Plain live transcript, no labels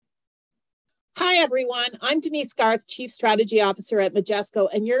everyone. I'm Denise Garth, Chief Strategy Officer at Majesco,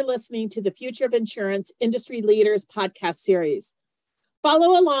 and you're listening to the Future of Insurance Industry Leaders podcast series.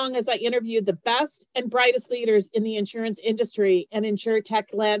 Follow along as I interview the best and brightest leaders in the insurance industry and insurtech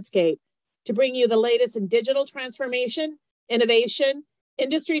landscape to bring you the latest in digital transformation, innovation,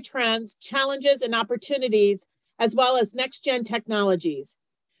 industry trends, challenges, and opportunities, as well as next-gen technologies.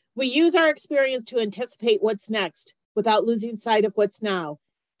 We use our experience to anticipate what's next without losing sight of what's now.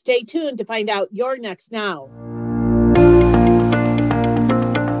 Stay tuned to find out your next now.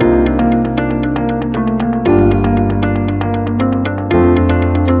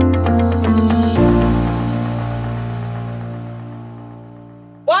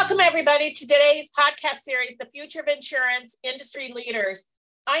 Welcome, everybody, to today's podcast series, The Future of Insurance Industry Leaders.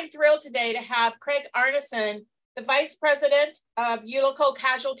 I'm thrilled today to have Craig Arneson, the Vice President of Ullico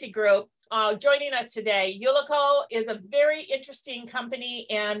Casualty Group, joining us today. Ullico is a very interesting company,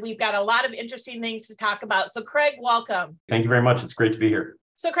 and we've got a lot of interesting things to talk about. So, Craig, welcome. Thank you very much. It's great to be here.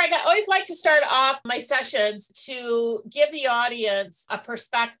 So, Craig, I always like to start off my sessions to give the audience a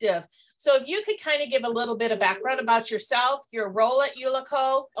perspective. So if you could kind of give a little bit of background about yourself, your role at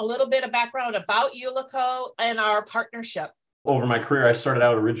Ullico, a little bit of background about Ullico and our partnership. Over my career, I started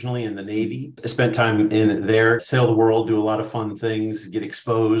out originally in the Navy. I spent time in there, sail the world, do a lot of fun things, get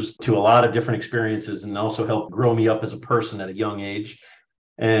exposed to a lot of different experiences, and also help grow me up as a person at a young age.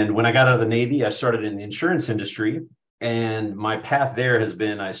 And when I got out of the Navy, I started in the insurance industry. And my path there has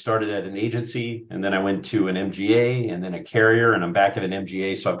been, I started at an agency, and then I went to an MGA, and then a carrier, and I'm back at an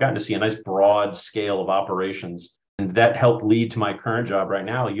MGA. So I've gotten to see a nice broad scale of operations. And that helped lead to my current job right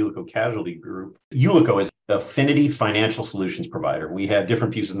now, Ullico Casualty Group. Ullico is an affinity financial solutions provider. We have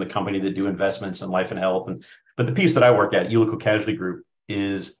different pieces in the company that do investments in life and health. But the piece that I work at, Ullico Casualty Group,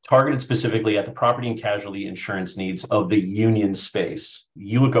 is targeted specifically at the property and casualty insurance needs of the union space.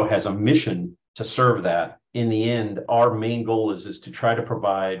 Ullico has a mission to serve that. In the end, our main goal is to try to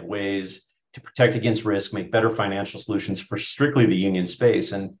provide ways to protect against risk, make better financial solutions for strictly the union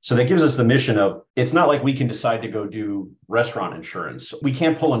space. And so that gives us the mission of, it's not like we can decide to go do restaurant insurance. We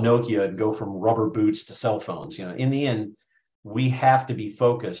can't pull a Nokia and go from rubber boots to cell phones. In the end, we have to be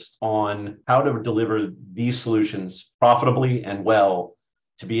focused on how to deliver these solutions profitably and well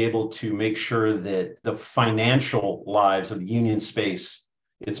to be able to make sure that the financial lives of the union space,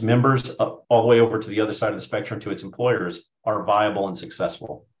 its members all the way over to the other side of the spectrum to its employers, are viable and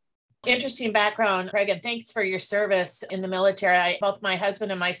successful. Interesting background, Craig, and thanks for your service in the military. Both my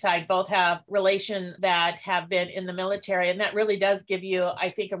husband and my side both have relations that have been in the military, and that really does give you, I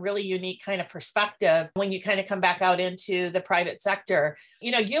think, a really unique kind of perspective when you kind of come back out into the private sector.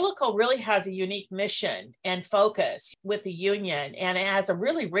 Ullico really has a unique mission and focus with the union, and it has a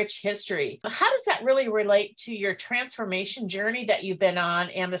really rich history. How does that really relate to your transformation journey that you've been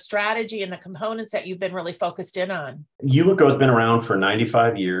on and the strategy and the components that you've been really focused in on? Ullico has been around for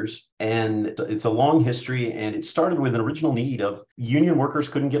 95 years. And it's a long history, and it started with an original need of union workers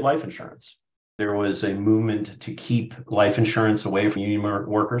couldn't get life insurance. There was a movement to keep life insurance away from union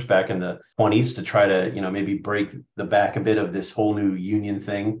workers back in the 20s to try to, maybe break the back a bit of this whole new union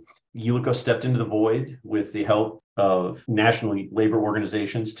thing. Ullico stepped into the void with the help of national labor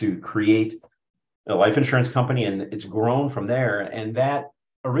organizations to create a life insurance company, and it's grown from there. And that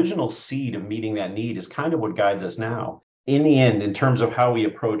original seed of meeting that need is kind of what guides us now. In the end, in terms of how we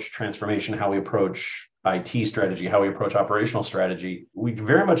approach transformation, how we approach IT strategy, how we approach operational strategy, we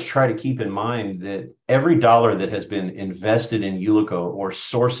very much try to keep in mind that every dollar that has been invested in Ullico or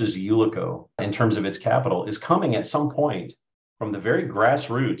sources Ullico in terms of its capital is coming at some point from the very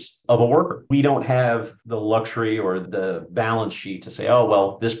grassroots of a worker. We don't have the luxury or the balance sheet to say, oh,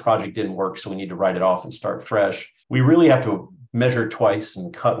 well, this project didn't work, so we need to write it off and start fresh. We really have to measure twice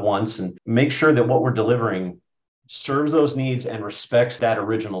and cut once and make sure that what we're delivering serves those needs and respects that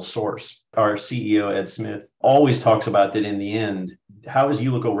original source. Our CEO, Ed Smith, always talks about that in the end. How is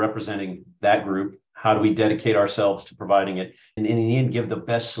Ullico representing that group? How do we dedicate ourselves to providing it? And in the end, give the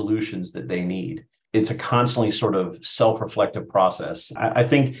best solutions that they need. It's a constantly sort of self-reflective process. I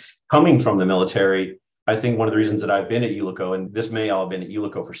think coming from the military, I think one of the reasons that I've been at Ullico, and this May I'll have been at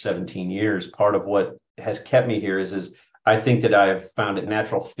Ullico for 17 years, part of what has kept me here is I think that I have found it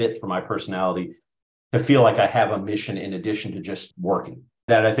natural fit for my personality to feel like I have a mission in addition to just working.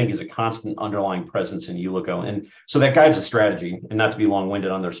 That I think is a constant underlying presence in Ullico. And so that guides the strategy, and not to be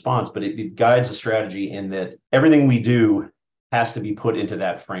long-winded on the response, but it guides the strategy in that everything we do has to be put into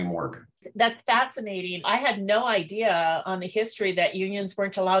that framework. That's fascinating. I had no idea on the history that unions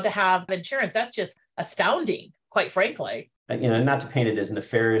weren't allowed to have insurance. That's just astounding, quite frankly. Not to paint it as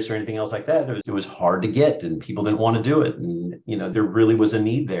nefarious or anything else like that. It was hard to get, and people didn't want to do it. And, there really was a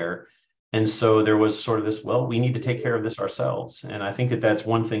need there. And so there was sort of this, well, we need to take care of this ourselves. And I think that that's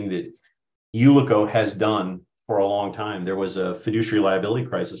one thing that Ullico has done for a long time. There was a fiduciary liability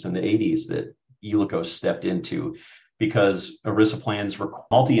crisis in the 80s that Ullico stepped into because ERISA plans,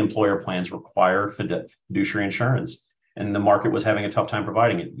 multi-employer plans require fiduciary insurance. And the market was having a tough time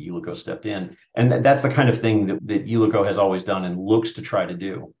providing it. Ullico stepped in. And that's the kind of thing that Ullico has always done and looks to try to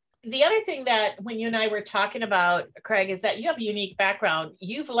do. The other thing that when you and I were talking about, Craig, is that you have a unique background.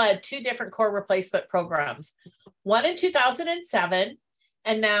 You've led 2 different core replacement programs, one in 2007,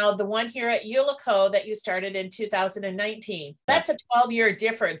 and now the one here at Ullico that you started in 2019. That's a 12-year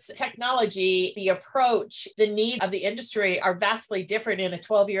difference. Technology, the approach, the need of the industry are vastly different in a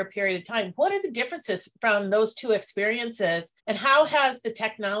 12-year period of time. What are the differences from those 2 experiences? And how has the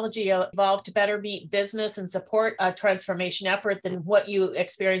technology evolved to better meet business and support a transformation effort than what you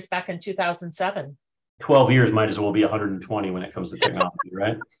experienced back in 2007? 12 years might as well be 120 when it comes to technology,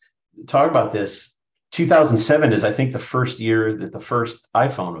 right? Talk about this. 2007 is, I think, the first year that the first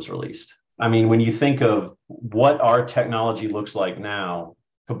iPhone was released. I mean, when you think of what our technology looks like now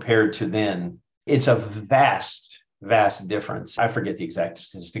compared to then, it's a vast difference. I forget the exact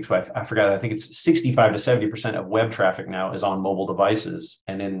statistics, but I forgot. I think it's 65 to 70% of web traffic now is on mobile devices.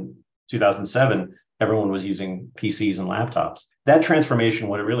 And in 2007, everyone was using PCs and laptops. That transformation,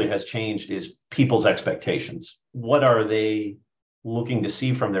 what it really has changed is people's expectations. What are they looking to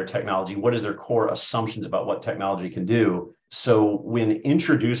see from their technology? What is their core assumptions about what technology can do? So when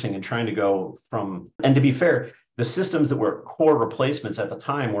introducing and trying to go from, and to be fair, the systems that were core replacements at the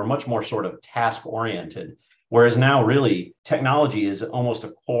time were much more sort of task oriented. Whereas now really technology is almost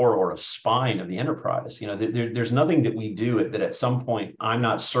a core or a spine of the enterprise. You know, there's nothing that we do that at some point I'm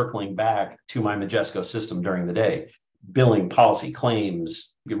not circling back to my Majesco system during the day. Billing, policy,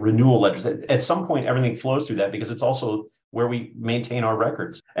 claims, renewal letters. At some point, everything flows through that because it's also where we maintain our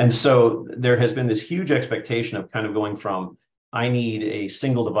records. And so there has been this huge expectation of kind of going from, I need a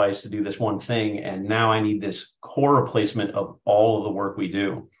single device to do this one thing, and now I need this core replacement of all of the work we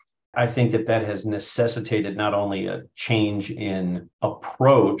do. I think that has necessitated not only a change in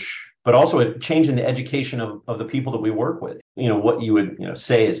approach, but also a change in the education of the people that we work with. You know, what you would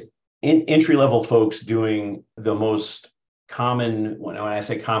say is entry-level folks doing the most common, when I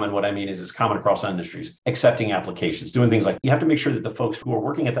say common, what I mean is common across industries, accepting applications, doing things like, you have to make sure that the folks who are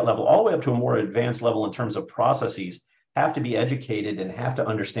working at that level, all the way up to a more advanced level in terms of processes, have to be educated and have to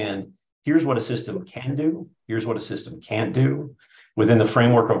understand, here's what a system can do, here's what a system can't do, within the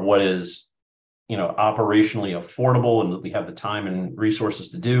framework of what is, operationally affordable and that we have the time and resources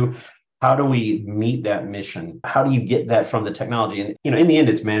to do. How do we meet that mission? How do you get that from the technology? And, in the end,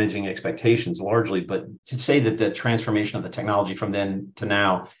 it's managing expectations largely, but to say that the transformation of the technology from then to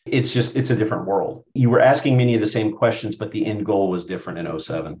now, it's a different world. You were asking many of the same questions, but the end goal was different in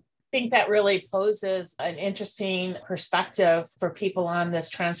 2007. I think that really poses an interesting perspective for people on this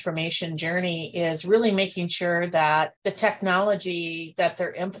transformation journey, is really making sure that the technology that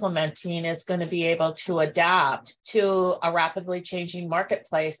they're implementing is going to be able to adapt to a rapidly changing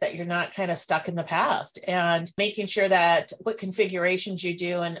marketplace, that you're not kind of stuck in the past, and making sure that what configurations you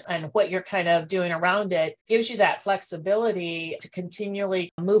do and what you're kind of doing around it gives you that flexibility to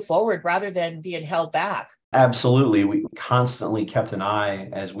continually move forward rather than being held back. Absolutely. We constantly kept an eye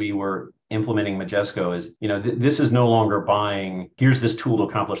as we were implementing Majesco is, this is no longer buying, here's this tool to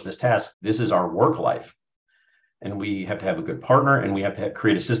accomplish this task. This is our work life. And we have to have a good partner and we have to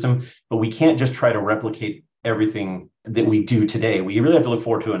create a system, but we can't just try to replicate everything that we do today. We really have to look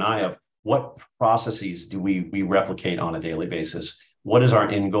forward to an eye of what processes do we replicate on a daily basis? What is our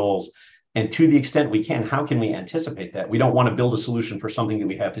end goals? And to the extent we can, how can we anticipate that? We don't want to build a solution for something that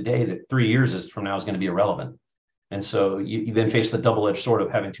we have today that 3 years from now is going to be irrelevant. And so you then face the double-edged sword of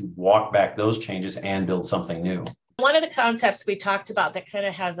having to walk back those changes and build something new. One of the concepts we talked about that kind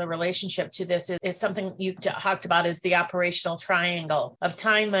of has a relationship to this is something you talked about, is the operational triangle of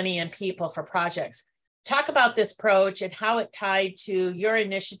time, money, and people for projects. Talk about this approach and how it tied to your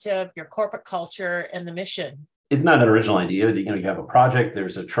initiative, your corporate culture, and the mission. It's not an original idea. You have a project,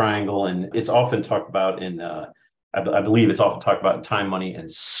 there's a triangle, and it's often talked about in, I believe it's often talked about in time, money,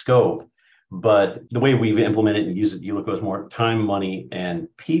 and scope. But the way we've implemented and used it, Ullico, is more time, money, and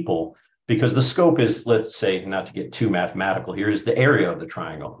people, because the scope is, let's say, not to get too mathematical here, is the area of the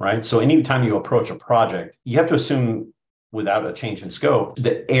triangle, right? So anytime you approach a project, you have to assume, without a change in scope,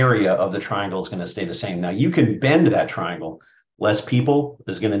 the area of the triangle is going to stay the same. Now, you can bend that triangle. Less people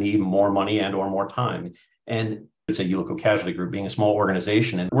is going to need more money and or more time. And it's a Ullico Casualty Group, being a small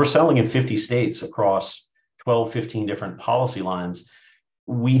organization, and we're selling in 50 states across 12, 15 different policy lines.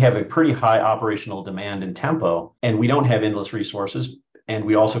 We have a pretty high operational demand and tempo, and we don't have endless resources. And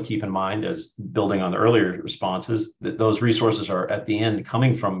we also keep in mind, as building on the earlier responses, that those resources are at the end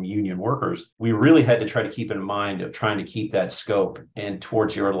coming from union workers. We really had to try to keep in mind of trying to keep that scope. And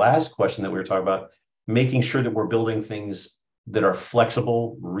towards your last question that we were talking about, making sure that we're building things that are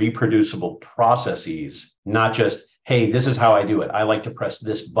flexible, reproducible processes, not just, hey, this is how I do it. I like to press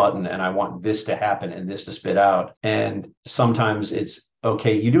this button and I want this to happen and this to spit out. And sometimes it's,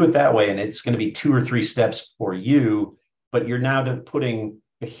 okay, you do it that way and it's going to be 2 or 3 steps for you, but you're now putting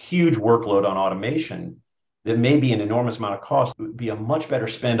a huge workload on automation that may be an enormous amount of cost. It would be a much better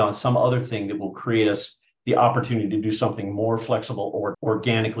spend on some other thing that will create us the opportunity to do something more flexible or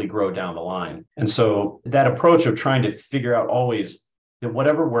organically grow down the line. And so that approach of trying to figure out always that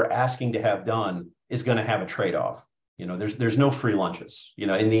whatever we're asking to have done is going to have a trade-off. There's no free lunches.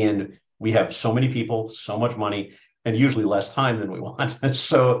 In the end, we have so many people, so much money, and usually less time than we want.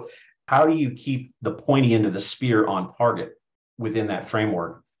 So how do you keep the pointy end of the spear on target within that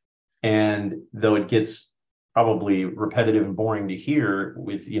framework? And though it gets probably repetitive and boring to hear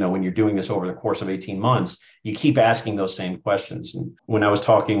with, when you're doing this over the course of 18 months, you keep asking those same questions. And when I was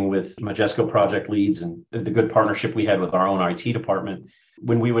talking with Majesco project leads and the good partnership we had with our own IT department,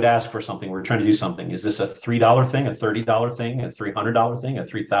 when we would ask for something, we're trying to do something. Is this a $3 thing, a $30 thing, a $300 thing, a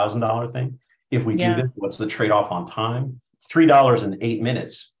 $3,000 thing? If we do this, what's the trade-off on time? $3 in 8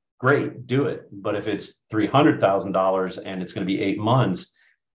 minutes, great, do it. But if it's $300,000 and it's going to be 8 months,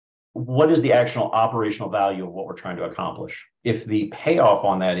 what is the actual operational value of what we're trying to accomplish? If the payoff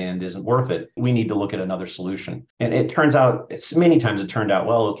on that end isn't worth it, we need to look at another solution. And it turns out, many times it turned out,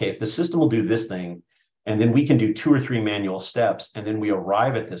 well, okay, if the system will do this thing, and then we can do 2 or 3 manual steps, and then we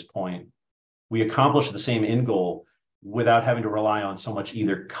arrive at this point, we accomplish the same end goal without having to rely on so much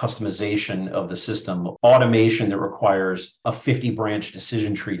either customization of the system, automation that requires a 50-branch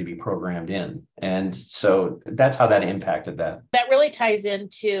decision tree to be programmed in. And so that's how that impacted that. That really ties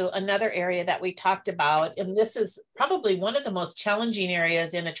into another area that we talked about. And this is probably one of the most challenging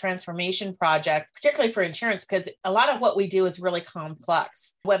areas in a transformation project, particularly for insurance, because a lot of what we do is really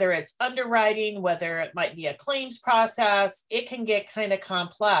complex. Whether it's underwriting, whether it might be a claims process, it can get kind of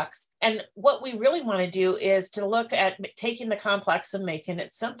complex. And what we really want to do is to look at taking the complex and making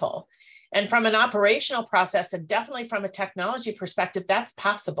it simple. And from an operational process and definitely from a technology perspective, that's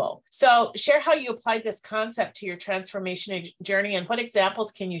possible. So share how you applied this concept to your transformation journey and what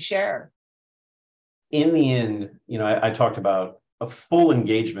examples can you share? In the end, I talked about a full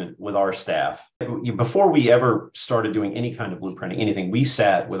engagement with our staff. Before we ever started doing any kind of blueprinting, anything, we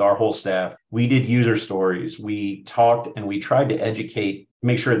sat with our whole staff. We did user stories. We talked and we tried to educate,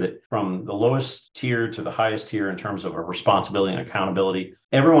 make sure that from the lowest tier to the highest tier in terms of a responsibility and accountability,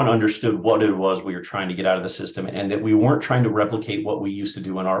 everyone understood what it was we were trying to get out of the system and that we weren't trying to replicate what we used to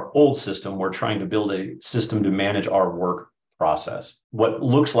do in our old system. We're trying to build a system to manage our work process. What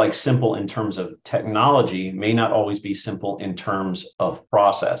looks like simple in terms of technology may not always be simple in terms of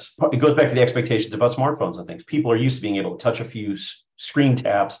process. It goes back to the expectations about smartphones and things. People are used to being able to touch a few screen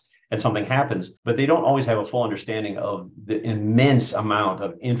taps and something happens, but they don't always have a full understanding of the immense amount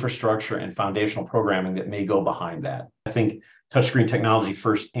of infrastructure and foundational programming that may go behind that. I think touchscreen technology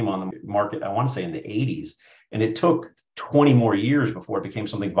first came on the market, I want to say in the 80s, and it took 20 more years before it became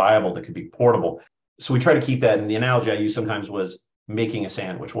something viable that could be portable. So we try to keep that. And the analogy I use sometimes was making a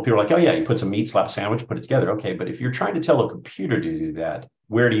sandwich. Well, people are like, oh yeah, you put some meat, slap a sandwich, put it together. Okay, but if you're trying to tell a computer to do that,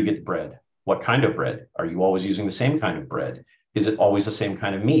 where do you get the bread? What kind of bread? Are you always using the same kind of bread? Is it always the same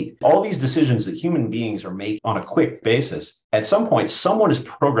kind of meat? All these decisions that human beings are making on a quick basis, at some point, someone is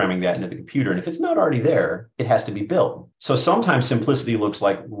programming that into the computer. And if it's not already there, it has to be built. So sometimes simplicity looks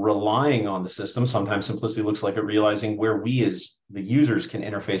like relying on the system. Sometimes simplicity looks like realizing where we as the users can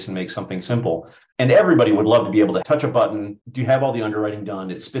interface and make something simple. And everybody would love to be able to touch a button, do have all the underwriting done.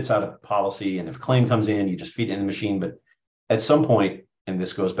 It spits out a policy. And if a claim comes in, you just feed it in the machine. But at some point, and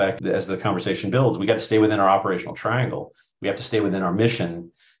this goes back to, as the conversation builds, we got to stay within our operational triangle. We have to stay within our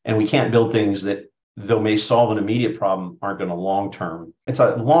mission, and we can't build things that, though may solve an immediate problem, aren't going to long-term. It's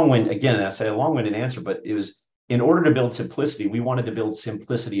a long-winded, again, I say a long-winded answer, but it was in order to build simplicity, we wanted to build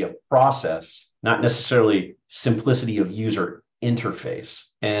simplicity of process, not necessarily simplicity of user interface.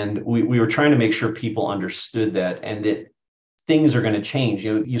 And we were trying to make sure people understood that and that things are going to change.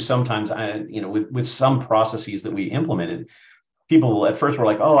 You sometimes, with some processes that we implemented, people at first were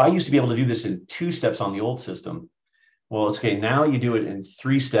like, oh, I used to be able to do this in 2 steps on the old system. Well, it's okay. Now you do it in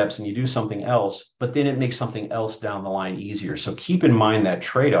 3 steps and you do something else, but then it makes something else down the line easier. So keep in mind that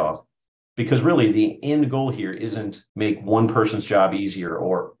trade-off, because really the end goal here isn't make one person's job easier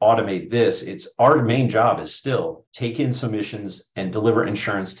or automate this. It's our main job is still take in submissions and deliver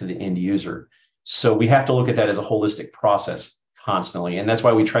insurance to the end user. So we have to look at that as a holistic process. constantly. And that's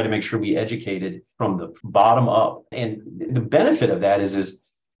why we try to make sure we educated from the bottom up. And the benefit of that is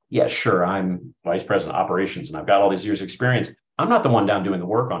yeah, sure, I'm vice president of operations and I've got all these years of experience. I'm not the one down doing the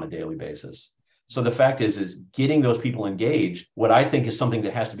work on a daily basis. So the fact is getting those people engaged, what I think is something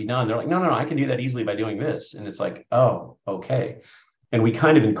that has to be done. They're like, no, I can do that easily by doing this. And it's like, oh, okay. And we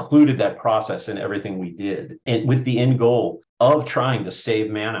kind of included that process in everything we did, and with the end goal of trying to save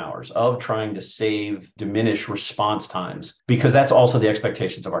man hours, of trying to diminish response times, because that's also the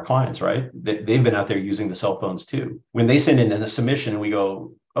expectations of our clients, right? They've been out there using the cell phones too. When they send in a submission and we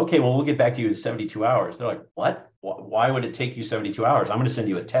go, okay, well, we'll get back to you in 72 hours. They're like, what? Why would it take you 72 hours? I'm going to send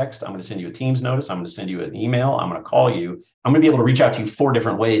you a text. I'm going to send you a Teams notice. I'm going to send you an email. I'm going to call you. I'm going to be able to reach out to you 4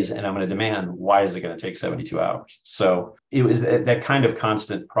 different ways. And I'm going to demand, why is it going to take 72 hours? So it was that kind of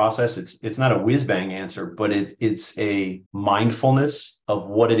constant process. It's not a whiz bang answer, but it's a mindfulness of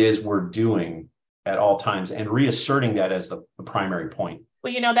what it is we're doing at all times and reasserting that as the primary point.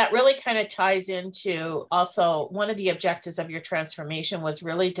 Well, that really kind of ties into also one of the objectives of your transformation was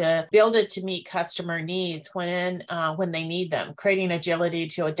really to build it to meet customer needs when they need them, creating agility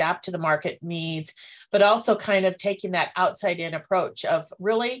to adapt to the market needs, but also kind of taking that outside in approach of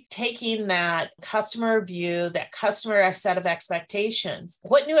really taking that customer view, that customer set of expectations.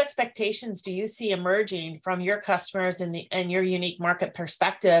 What new expectations do you see emerging from your customers and your unique market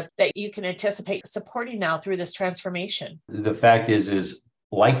perspective that you can anticipate supporting now through this transformation? The fact is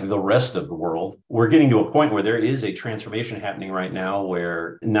like the rest of the world, we're getting to a point where there is a transformation happening right now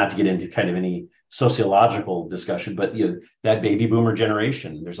where, not to get into kind of any sociological discussion, but that baby boomer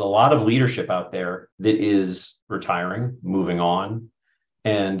generation, there's a lot of leadership out there that is retiring, moving on.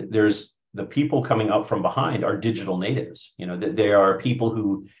 And there's the people coming up from behind are digital natives. They are people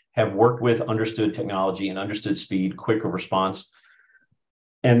who have worked with, understood technology and understood speed, quicker response.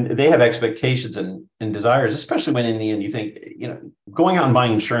 And they have expectations and desires, especially when in the end you think, going out and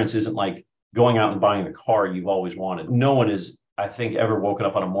buying insurance isn't like going out and buying the car you've always wanted. No one has, I think, ever woken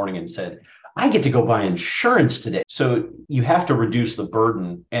up on a morning and said, I get to go buy insurance today. So you have to reduce the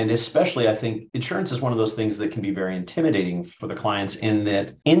burden. And especially, I think insurance is one of those things that can be very intimidating for the clients, in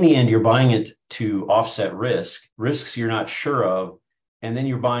that in the end, you're buying it to offset risks you're not sure of. And then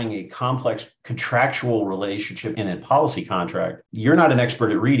you're buying a complex contractual relationship in a policy contract. You're not an expert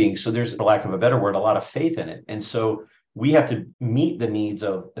at reading. So there's, for lack of a better word, a lot of faith in it. And so we have to meet the needs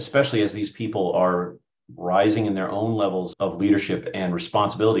of, especially as these people are rising in their own levels of leadership and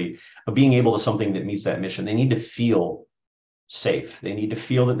responsibility, of being able to something that meets that mission. They need to feel safe. They need to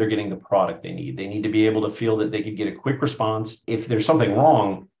feel that they're getting the product they need. They need to be able to feel that they could get a quick response. If there's something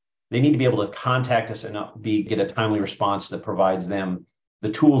wrong, they need to be able to contact us and get a timely response that provides them the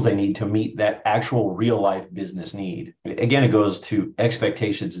tools they need to meet that actual real life business need. Again, it goes to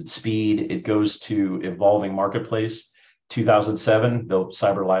expectations and speed. It goes to evolving marketplace. 2007, though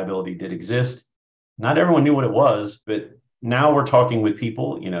cyber liability did exist, not everyone knew what it was, but now we're talking with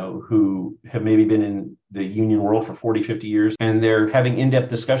people, who have maybe been in the union world for 40, 50 years, and they're having in-depth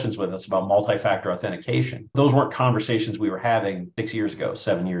discussions with us about multi-factor authentication. Those weren't conversations we were having 6 years ago,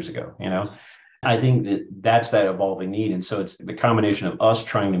 7 years ago, I think that's that evolving need. And so it's the combination of us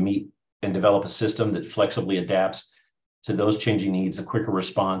trying to meet and develop a system that flexibly adapts to those changing needs, a quicker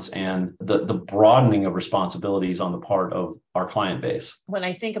response, and the broadening of responsibilities on the part of our client base. When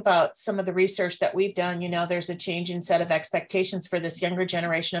I think about some of the research that we've done, there's a changing set of expectations for this younger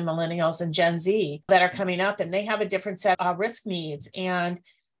generation of millennials and Gen Z that are coming up, and they have a different set of risk needs, and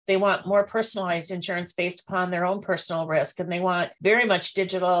they want more personalized insurance based upon their own personal risk. And they want very much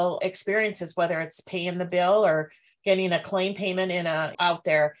digital experiences, whether it's paying the bill or getting a claim payment out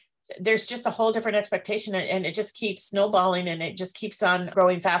there. There's just a whole different expectation, and it just keeps snowballing, and it just keeps on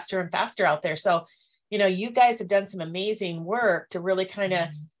growing faster and faster out there. So, you guys have done some amazing work to really kind of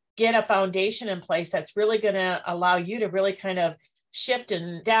get a foundation in place that's really going to allow you to really kind of shift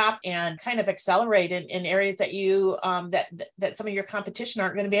and adapt and kind of accelerate in areas that you that some of your competition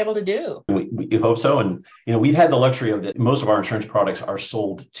aren't going to be able to do. We hope so. And we've had the luxury of that. Most of our insurance products are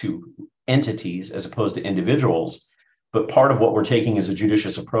sold to entities as opposed to individuals. But part of what we're taking is a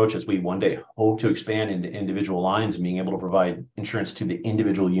judicious approach as we one day hope to expand into individual lines and being able to provide insurance to the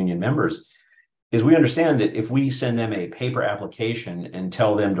individual union members, is we understand that if we send them a paper application and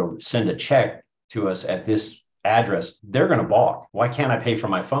tell them to send a check to us at this address, they're going to balk. Why can't I pay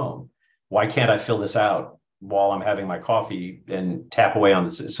from my phone? Why can't I fill this out while I'm having my coffee and tap away on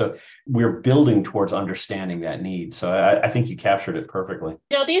this? So we're building towards understanding that need. So I think you captured it perfectly.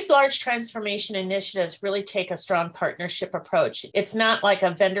 These large transformation initiatives really take a strong partnership approach. It's not like a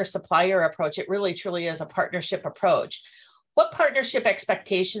vendor supplier approach. It really truly is a partnership approach. What partnership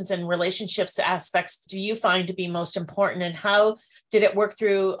expectations and relationships aspects do you find to be most important, and how did it work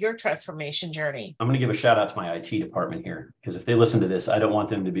through your transformation journey? I'm going to give a shout out to my IT department here, because if they listen to this, I don't want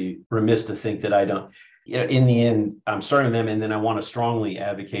them to be remiss to think that I don't. In the end, I'm starting them, and then I want to strongly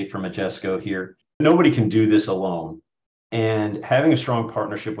advocate for Majesco here. Nobody can do this alone. And having a strong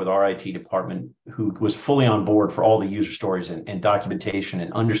partnership with our IT department, who was fully on board for all the user stories and documentation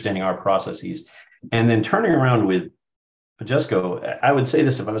and understanding our processes, and then turning around with Majesco, I would say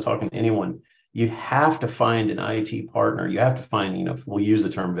this if I was talking to anyone: you have to find an IT partner. You have to find, we'll use the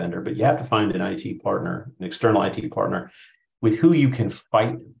term vendor, but you have to find an IT partner, an external IT partner with who you can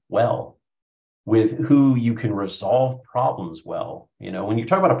fight well, with who you can resolve problems well. When you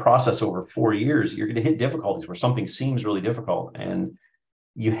talk about a process over 4 years, you're going to hit difficulties where something seems really difficult. And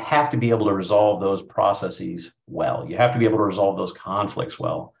you have to be able to resolve those processes well. You have to be able to resolve those conflicts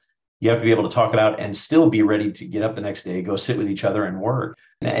well. You have to be able to talk it out and still be ready to get up the next day, go sit with each other and work.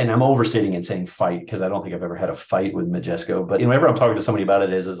 And I'm overstating and saying fight, because I don't think I've ever had a fight with Majesco. But whenever I'm talking to somebody about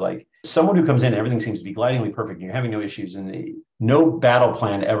it, is like someone who comes in, everything seems to be glidingly perfect, and you're having no issues, and no battle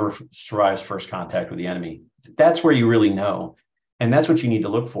plan ever survives first contact with the enemy. That's where you really know. And that's what you need to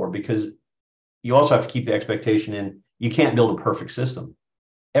look for, because you also have to keep the expectation in, you can't build a perfect system.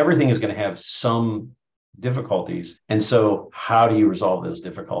 Everything is going to have some difficulties. And so how do you resolve those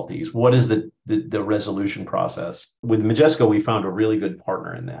difficulties? What is the resolution process? With Majesco, we found a really good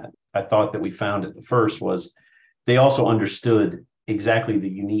partner in that. I thought that we found at the first was they also understood exactly the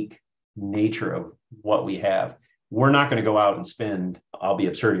unique nature of what we have. We're not going to go out and spend, I'll be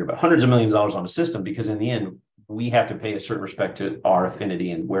absurd here, but hundreds of millions of dollars on a system, because in the end, we have to pay a certain respect to our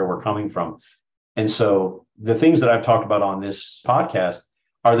affinity and where we're coming from. And so the things that I've talked about on this podcast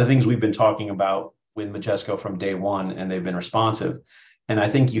are the things we've been talking about with Majesco from day one, and they've been responsive. And I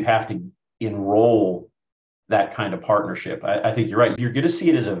think you have to enroll that kind of partnership. I think you're right. You're going to see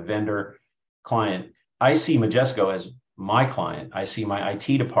it as a vendor client. I see Majesco as my client. I see my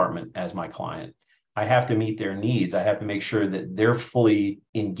IT department as my client. I have to meet their needs. I have to make sure that they're fully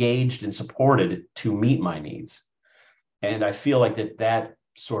engaged and supported to meet my needs. And I feel like that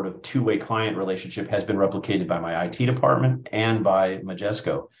sort of two-way client relationship has been replicated by my IT department and by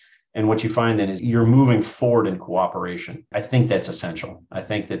Majesco. And what you find then is you're moving forward in cooperation. I think that's essential. I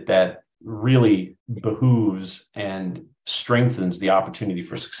think that really behooves and strengthens the opportunity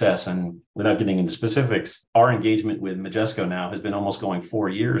for success. And without getting into specifics, our engagement with Majesco now has been almost going 4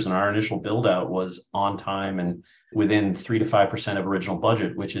 years. And our initial build out was on time and within 3 to 5% of original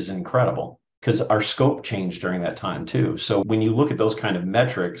budget, which is incredible, because our scope changed during that time too. So when you look at those kind of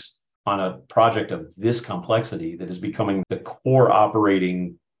metrics on a project of this complexity that is becoming the core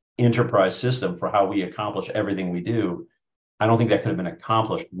operating enterprise system for how we accomplish everything we do, I don't think that could have been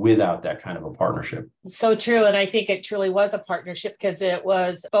accomplished without that kind of a partnership. So true. And I think it truly was a partnership, because it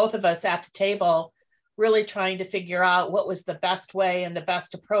was both of us at the table really trying to figure out what was the best way and the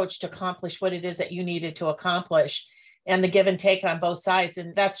best approach to accomplish what it is that you needed to accomplish, and the give and take on both sides.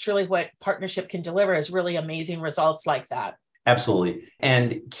 And that's truly what partnership can deliver, is really amazing results like that. Absolutely.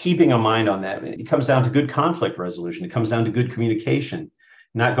 And keeping a mind on that, it comes down to good conflict resolution. It comes down to good communication.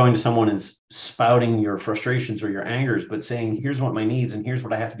 Not going to someone and spouting your frustrations or your angers, but saying, here's what my needs and here's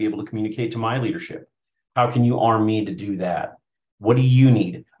what I have to be able to communicate to my leadership. How can you arm me to do that? What do you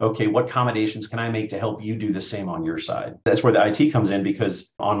need? Okay, what accommodations can I make to help you do the same on your side? That's where the IT comes in,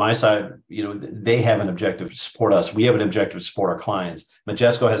 because on my side, they have an objective to support us. We have an objective to support our clients.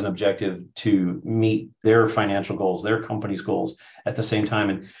 Majesco has an objective to meet their financial goals, their company's goals at the same time.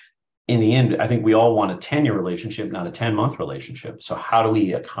 And in the end, I think we all want a 10-year relationship, not a 10-month relationship. So how do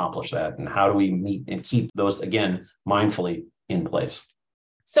we accomplish that? And how do we meet and keep those, again, mindfully in place?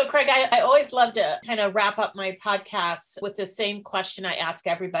 So, Craig, I always love to kind of wrap up my podcasts with the same question I ask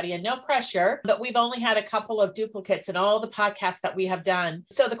everybody, and no pressure, but we've only had a couple of duplicates in all the podcasts that we have done.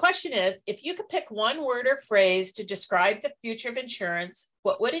 So the question is, if you could pick one word or phrase to describe the future of insurance,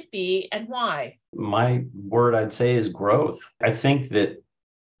 what would it be and why? My word, I'd say, is growth. I think that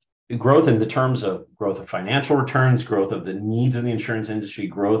growth in the terms of growth of financial returns, growth of the needs of the insurance industry,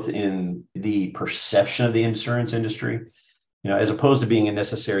 growth in the perception of the insurance industry, as opposed to being a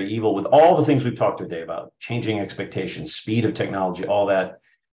necessary evil, with all the things we've talked today about changing expectations, speed of technology, all that.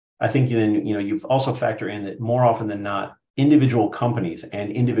 I think then, you've also factor in that more often than not, individual companies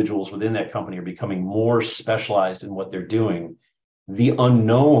and individuals within that company are becoming more specialized in what they're doing. The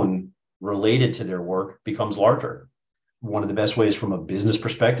unknown related to their work becomes larger. One of the best ways from a business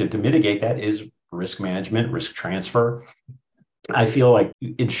perspective to mitigate that is risk management, risk transfer. I feel like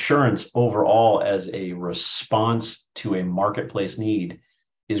insurance overall as a response to a marketplace need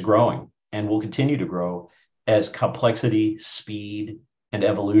is growing and will continue to grow as complexity, speed, and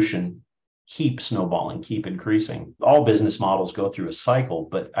evolution keep snowballing, keep increasing. All business models go through a cycle,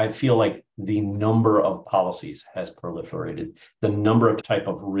 but I feel like the number of policies has proliferated. The number of type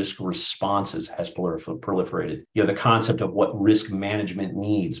of risk responses has proliferated. The concept of what risk management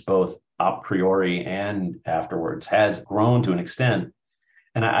needs, both a priori and afterwards, has grown to an extent.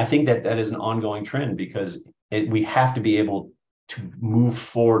 And I think that that is an ongoing trend because we have to be able to move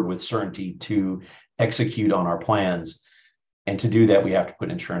forward with certainty to execute on our plans. And to do that, we have to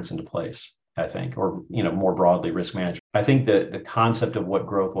put insurance into place, I think, or, more broadly, risk management. I think that the concept of what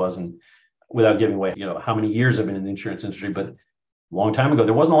growth was, and without giving away, how many years I've been in the insurance industry, but a long time ago,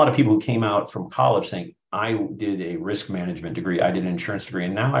 there wasn't a lot of people who came out from college saying, I did a risk management degree, I did an insurance degree.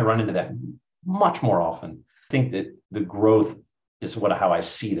 And now I run into that much more often. I think that the growth is how I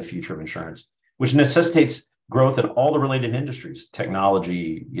see the future of insurance, which necessitates growth in all the related industries,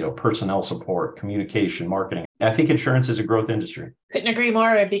 technology, personnel support, communication, marketing. I think insurance is a growth industry. Couldn't agree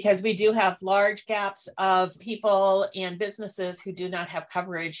more, because we do have large gaps of people and businesses who do not have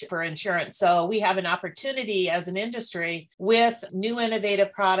coverage for insurance. So we have an opportunity as an industry with new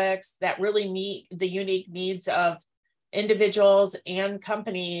innovative products that really meet the unique needs of individuals and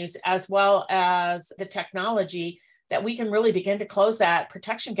companies, as well as the technology, that we can really begin to close that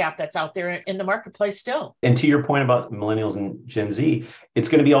protection gap that's out there in the marketplace still. And to your point about millennials and Gen Z, it's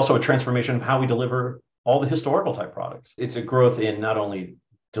going to be also a transformation of how we deliver all the historical type products. It's a growth in not only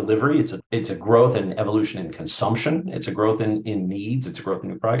delivery, it's a growth in evolution in consumption, it's a growth in needs, it's a growth in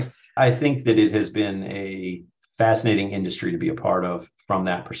new products. I think that it has been a fascinating industry to be a part of from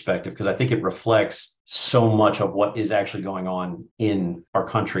that perspective, because I think it reflects so much of what is actually going on in our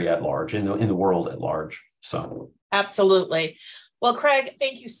country at large, in the world at large. So absolutely. Well, Craig,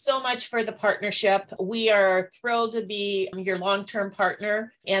 thank you so much for the partnership. We are thrilled to be your long-term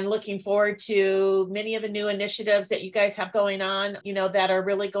partner and looking forward to many of the new initiatives that you guys have going on, that are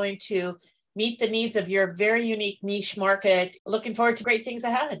really going to meet the needs of your very unique niche market. Looking forward to great things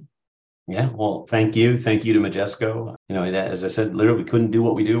ahead. Yeah, well, thank you. Thank you to Majesco. As I said, literally, we couldn't do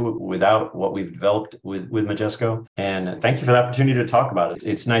what we do without what we've developed with Majesco. And thank you for the opportunity to talk about it.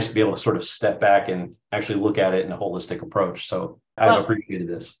 It's nice to be able to sort of step back and actually look at it in a holistic approach. So I've appreciated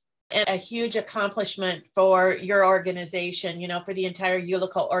this. And a huge accomplishment for your organization, for the entire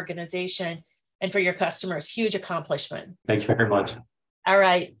Ullico organization and for your customers. Huge accomplishment. Thank you very much. All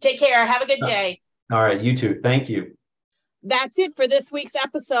right. Take care. Have a good day. All right. You too. Thank you. That's it for this week's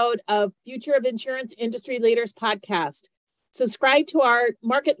episode of Future of Insurance Industry Leaders podcast. Subscribe to our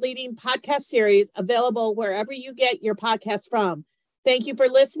market-leading podcast series, available wherever you get your podcast from. Thank you for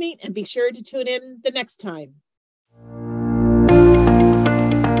listening, and be sure to tune in the next time.